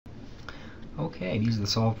Okay, these are the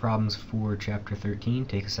solved problems for Chapter 13.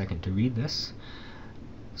 Take a second to read this.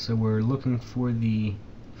 So we're looking for the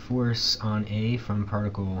force on A from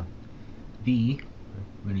particle B.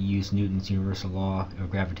 We're going to use Newton's universal law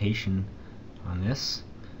of gravitation on this.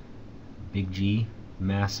 Big G,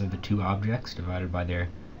 mass of the two objects divided by their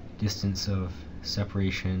distance of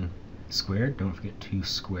separation squared. Don't forget 2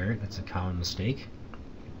 squared, that's a common mistake.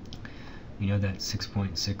 We know that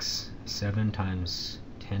 6.67 times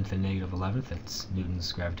 10 to the negative 11th, that's Newton's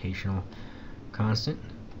gravitational constant.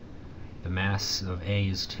 The mass of A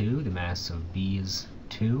is 2, the mass of B is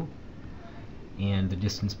 2, and the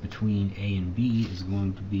distance between A and B is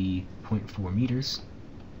going to be 0.4 meters.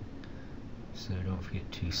 So don't forget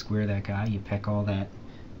to square that guy. You peck all that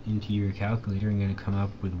into your calculator and you're going to come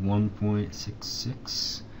up with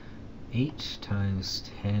 1.668 times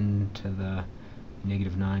 10 to the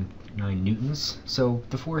negative 9 newtons. So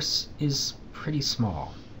the force is pretty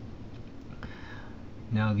small.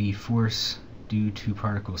 Now the force due to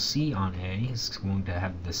particle C on A is going to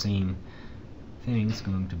have the same thing. It's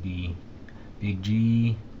going to be big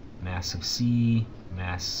G, mass of C,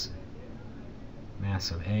 mass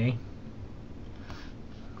of A.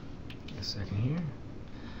 Give a second here.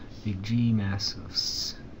 Big G, mass of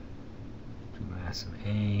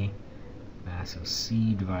A, mass of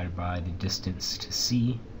C divided by the distance to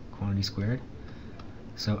C, quantity squared.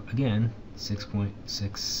 So again,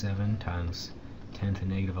 6.67 times 10 to the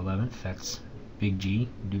negative 11th, that's big G,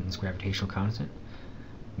 Newton's gravitational constant.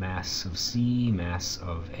 Mass of C, mass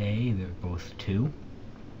of A, they're both 2.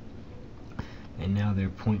 And now they're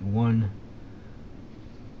 0.1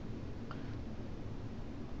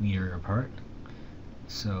 meter apart.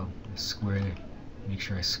 So make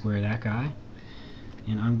sure I square that guy.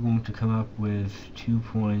 And I'm going to come up with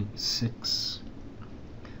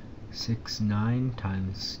 2.669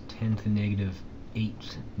 times 10 to the negative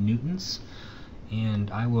 8 newtons.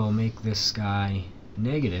 And I will make this guy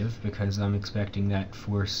negative because I'm expecting that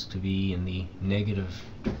force to be in the negative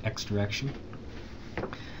x direction.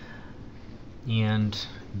 And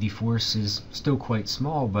the force is still quite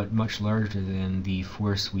small, but much larger than the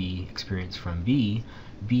force we experience from B.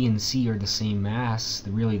 B and C are the same mass.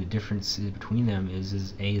 Really the difference between them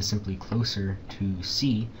is A is simply closer to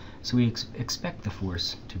C, so we expect the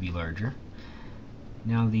force to be larger.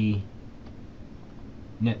 Now the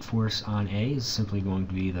net force on A is simply going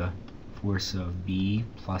to be the force of B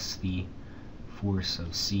plus the force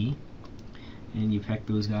of C. And you peck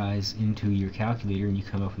those guys into your calculator and you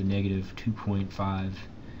come up with negative 2.5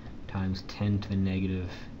 times 10 to the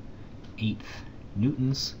negative 8th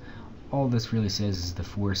newtons. All this really says is the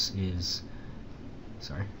force is,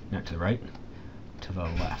 sorry, not to the right, to the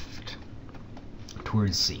left,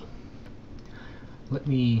 towards C. Let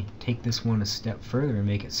me take this one a step further and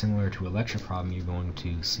make it similar to a lecture problem you're going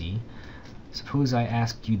to see. Suppose I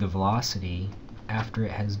asked you the velocity after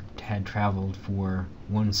it had traveled for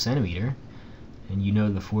 1 centimeter, and you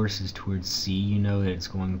know the force is towards C, you know that it's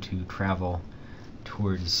going to travel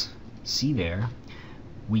towards C there.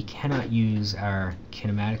 We cannot use our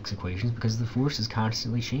kinematics equations because the force is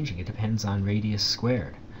constantly changing. It depends on radius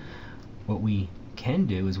squared. What we can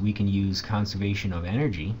do is we can use conservation of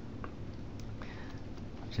energy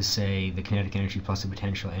to say the kinetic energy plus the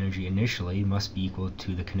potential energy initially must be equal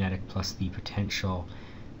to the kinetic plus the potential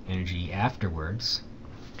energy afterwards.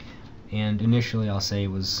 And initially I'll say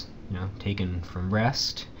it was taken from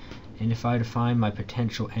rest, and if I define my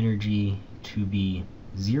potential energy to be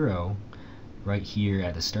 0 right here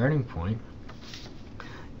at the starting point,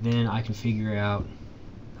 then I can figure out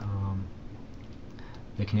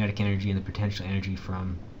the kinetic energy and the potential energy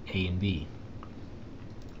from A and B.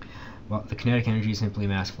 Well, the kinetic energy is simply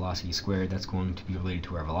mass velocity squared. That's going to be related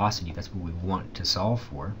to our velocity. That's what we want to solve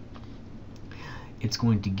for. It's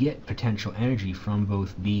going to get potential energy from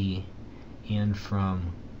both B and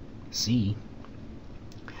from C.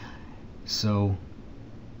 So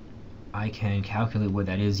I can calculate what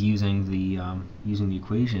that is using the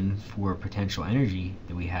equation for potential energy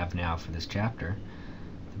that we have now for this chapter.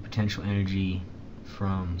 The potential energy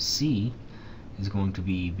from C is going to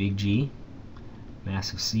be big G,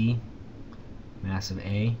 mass of C, mass of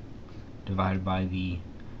A, divided by the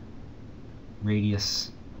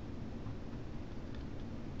radius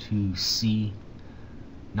to C,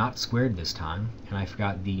 not squared this time, and I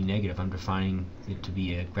forgot the negative. I'm defining it to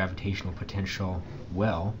be a gravitational potential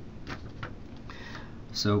well.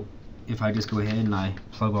 So if I just go ahead and I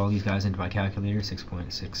plug all these guys into my calculator,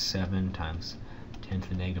 6.67 times 10 to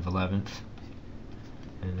the negative 11th,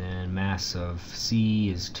 and then mass of C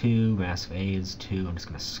is 2, mass of A is 2, I'm just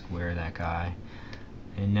going to square that guy,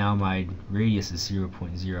 and now my radius is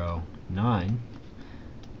 0.09,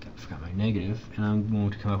 got my negative, and I'm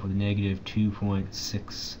going to come up with a negative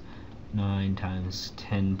 2.69 times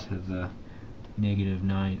 10 to the negative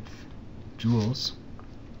 9th joules.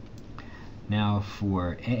 Now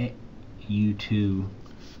for U2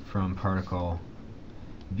 from particle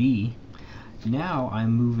B, now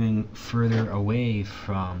I'm moving further away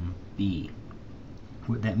from B.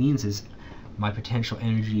 What that means is my potential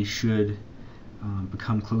energy should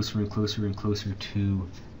become closer and closer and closer to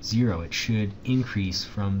 0. It should increase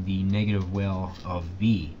from the negative well of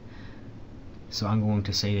B. So I'm going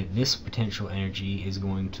to say that this potential energy is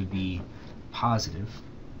going to be positive,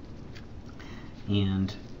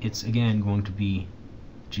 and it's again going to be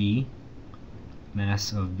G,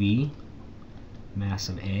 mass of B, mass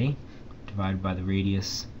of A, divided by the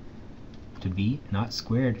radius to B, not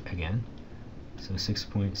squared again. So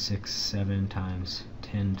 6.67 times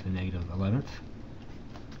 10 to the negative 11th.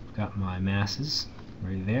 Got my masses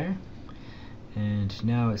right there. And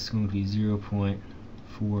now it's going to be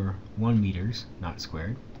 0.41 meters, not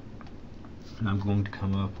squared. And I'm going to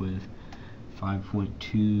come up with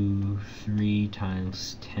 5.23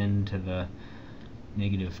 times 10 to the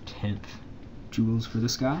negative 10th joules for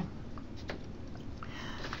this guy.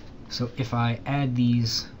 So if I add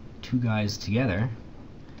these two guys together,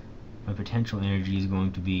 my potential energy is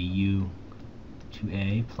going to be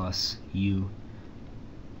U2A plus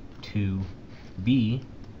U2B.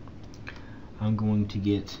 I'm going to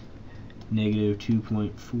get negative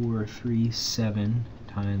 2.437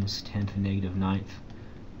 times 10 to the negative 9th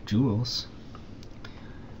joules.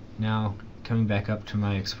 Now, coming back up to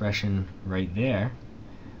my expression right there,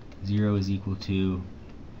 0 is equal to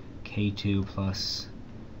K2 plus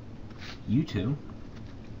U2.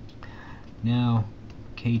 Now,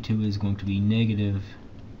 K2 is going to be negative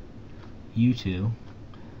U2,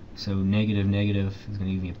 so negative negative is going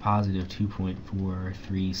to give me a positive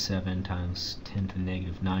 2.437 times 10 to the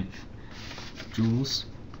negative 9th joules.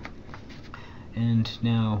 And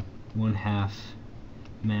now 1/2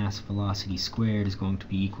 mass velocity squared is going to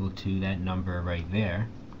be equal to that number right there.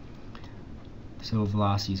 So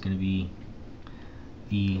velocity is going to be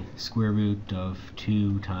the square root of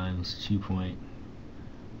 2 times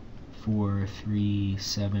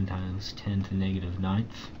 2.437 times 10 to the negative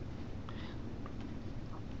 9th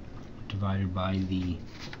divided by the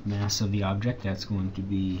mass of the object. That's going to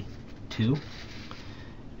be 2.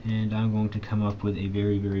 And I'm going to come up with a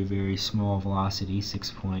very, very, very small velocity,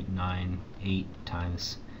 6.98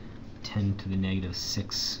 times 10 to the negative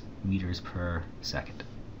 6 meters per second.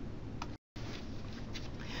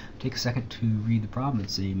 Take a second to read the problem.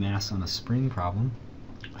 It's a mass on a spring problem.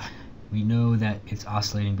 We know that it's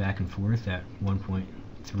oscillating back and forth at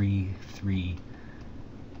 1.33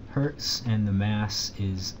 hertz, and the mass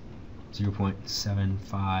is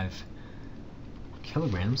 0.75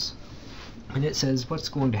 kilograms. And it says what's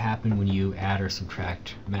going to happen when you add or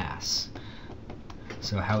subtract mass.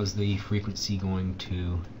 So how is the frequency going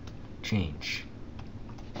to change?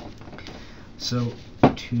 So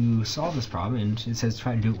to solve this problem, and it says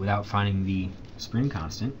try to do it without finding the spring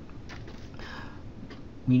constant,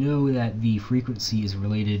 we know that the frequency is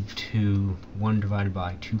related to 1 divided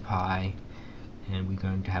by 2 pi, and we're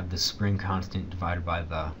going to have the spring constant divided by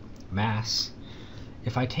the mass.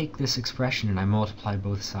 If I take this expression and I multiply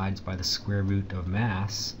both sides by the square root of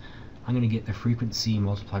mass, I'm going to get the frequency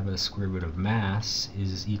multiplied by the square root of mass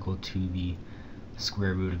is equal to the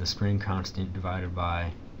square root of the spring constant divided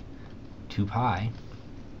by 2 pi.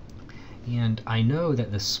 And I know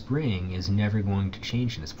that the spring is never going to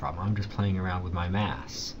change in this problem. I'm just playing around with my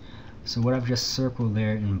mass. So what I've just circled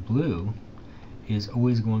there in blue is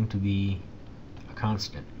always going to be a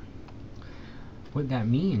constant. What that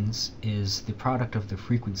means is the product of the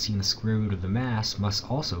frequency and the square root of the mass must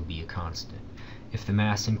also be a constant. If the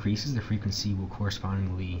mass increases, the frequency will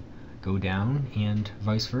correspondingly go down, and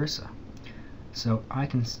vice versa. So I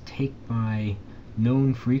can take my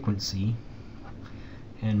known frequency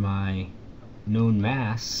and my known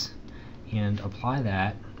mass and apply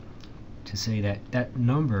that to say that that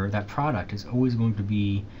number, that product, is always going to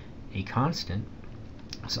be a constant.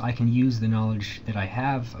 So I can use the knowledge that I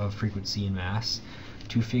have of frequency and mass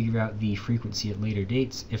to figure out the frequency at later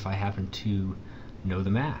dates if I happen to know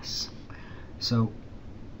the mass. So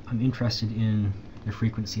I'm interested in the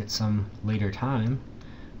frequency at some later time.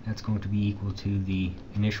 That's going to be equal to the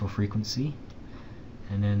initial frequency,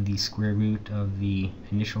 and then the square root of the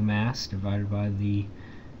initial mass divided by the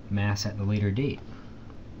mass at the later date.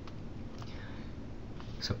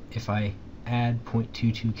 So if I add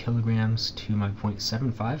 0.22 kilograms to my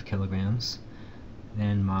 0.75 kilograms,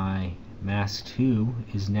 then my mass 2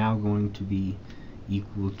 is now going to be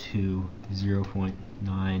equal to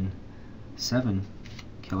 0.97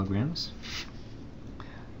 kilograms.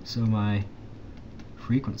 So my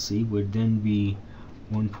frequency would then be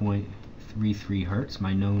 1.33 hertz,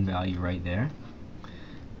 my known value right there,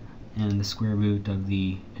 and the square root of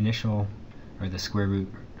the initial, or the square root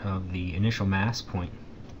of the initial mass,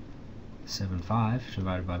 0.75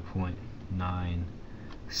 divided by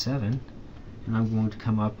 0.97, and I'm going to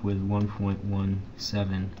come up with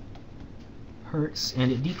 1.17 hertz, and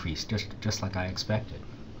it decreased just like I expected.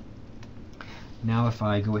 Now if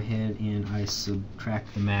I go ahead and I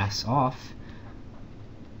subtract the mass off,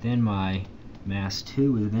 then my mass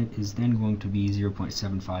 2 is then going to be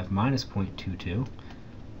 0.75 minus 0.22,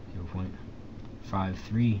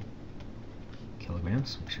 0.53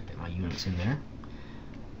 kilograms. Make sure I get my units in there.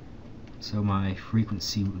 So my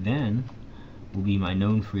frequency then will be my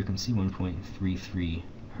known frequency, 1.33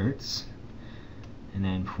 hertz, and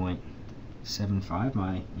then 0.75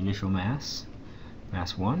 my initial mass,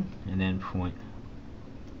 mass 1, and then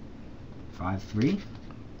 0.53,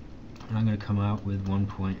 and I'm going to come out with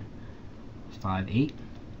 1.58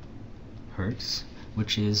 hertz,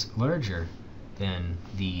 which is larger than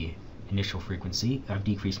the initial frequency. I've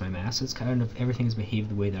decreased my mass. It's kind of, everything has behaved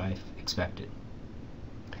the way that I've expected.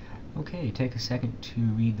 Okay, take a second to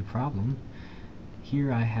read the problem.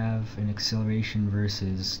 Here I have an acceleration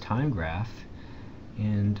versus time graph,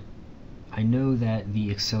 and I know that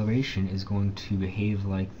the acceleration is going to behave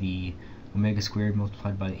like the omega squared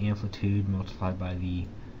multiplied by the amplitude multiplied by the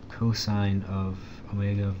cosine of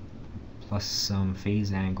omega plus some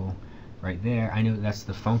phase angle right there. I know that's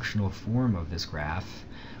the functional form of this graph,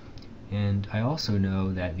 and I also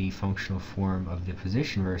know that the functional form of the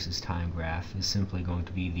position versus time graph is simply going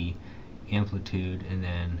to be the amplitude and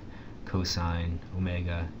then cosine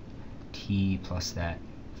omega t plus that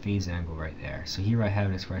phase angle right there. So here I have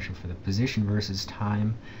an expression for the position versus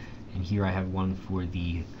time, and here I have one for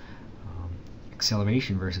the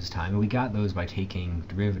acceleration versus time, and we got those by taking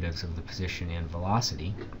derivatives of the position and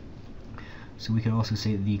velocity. So we can also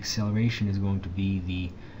say that the acceleration is going to be the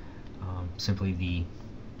simply the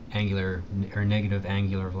angular or negative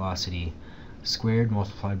angular velocity squared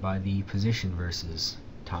multiplied by the position versus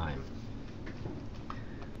time.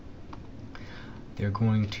 They're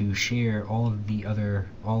going to share all of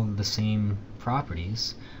the same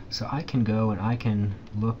properties. So I can go and I can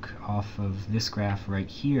look off of this graph right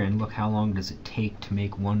here and look how long does it take to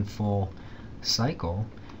make one full cycle,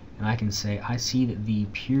 and I can say I see that the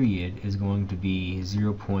period is going to be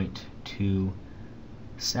 0.2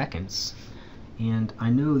 seconds, and I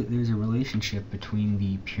know that there's a relationship between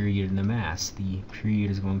the period and the mass. The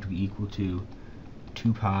period is going to be equal to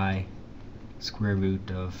 2 pi square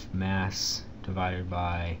root of mass divided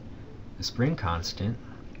by the spring constant,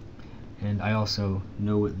 and I also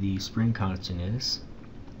know what the spring constant is.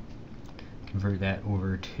 Convert that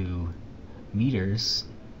over to meters,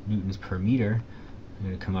 newtons per meter. I'm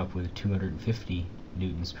going to come up with 250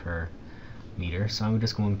 newtons per meter. So I'm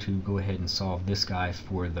just going to go ahead and solve this guy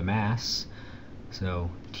for the mass.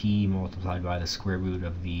 So T multiplied by the square root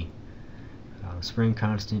of the spring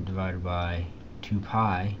constant divided by 2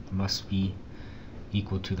 pi must be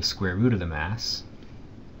equal to the square root of the mass.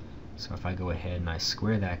 So if I go ahead and I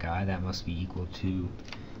square that guy, that must be equal to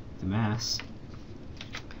the mass.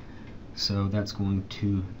 So that's going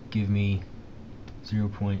to give me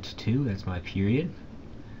 0.2, that's my period.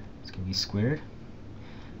 It's going to be squared.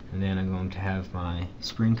 And then I'm going to have my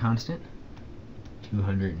spring constant,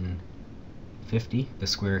 250. The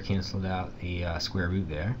square canceled out the square root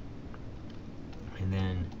there. And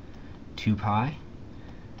then 2 pi.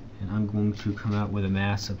 And I'm going to come out with a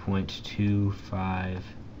mass of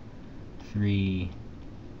 0.253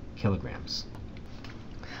 kilograms.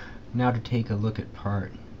 Now to take a look at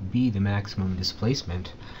part B, the maximum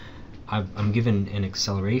displacement, I'm given an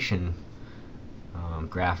acceleration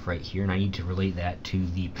graph right here, and I need to relate that to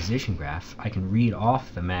the position graph. I can read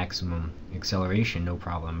off the maximum acceleration, no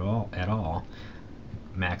problem at all.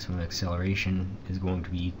 Maximum acceleration is going to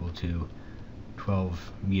be equal to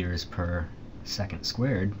 12 meters per second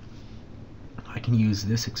squared. I can use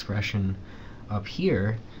this expression up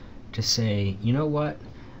here to say, you know what,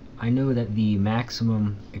 I know that the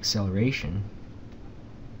maximum acceleration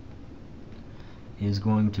is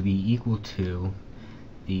going to be equal to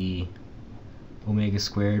the omega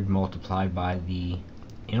squared multiplied by the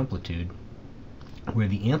amplitude, where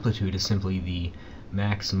the amplitude is simply the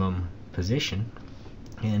maximum position,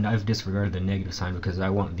 and I've disregarded the negative sign because I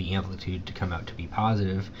want the amplitude to come out to be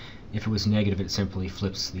positive. If it was negative, it simply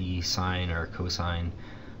flips the sine or cosine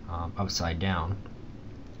upside down.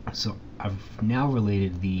 So I've now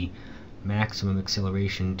related the maximum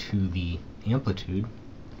acceleration to the amplitude,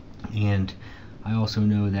 and I also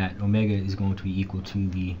know that omega is going to be equal to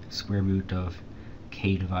the square root of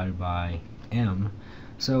k divided by m.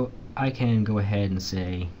 So I can go ahead and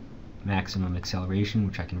say maximum acceleration,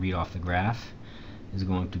 which I can read off the graph, is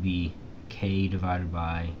going to be k divided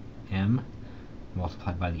by m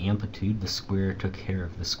multiplied by the amplitude. The square took care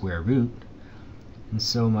of the square root, and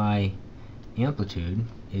so my amplitude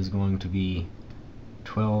is going to be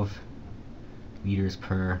 12 meters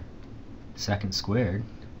per second squared.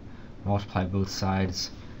 Multiply both sides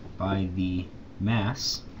by the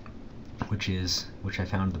mass, which I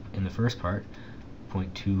found in the first part,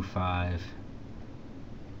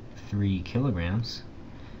 0.253 kilograms.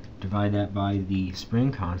 Divide that by the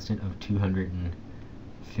spring constant of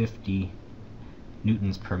 250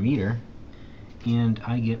 newtons per meter, and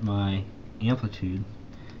I get my amplitude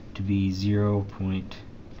to be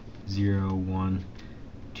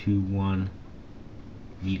 0.0121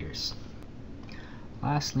 meters.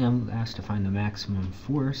 Lastly, I'm asked to find the maximum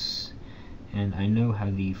force, and I know how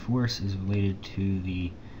the force is related to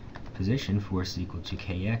the position. Force is equal to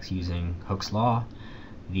kx using Hooke's law.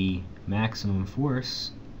 The maximum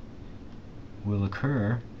force will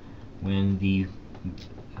occur when the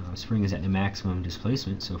spring is at the maximum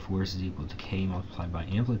displacement, so force is equal to k multiplied by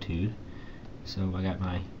amplitude. So I got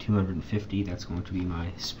my 250, that's going to be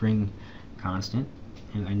my spring constant,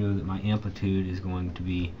 and I know that my amplitude is going to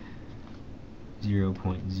be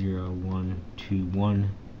 0.0121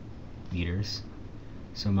 meters.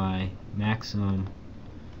 So my maximum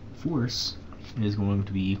force is going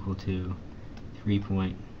to be equal to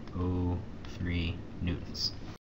 3.03 newtons.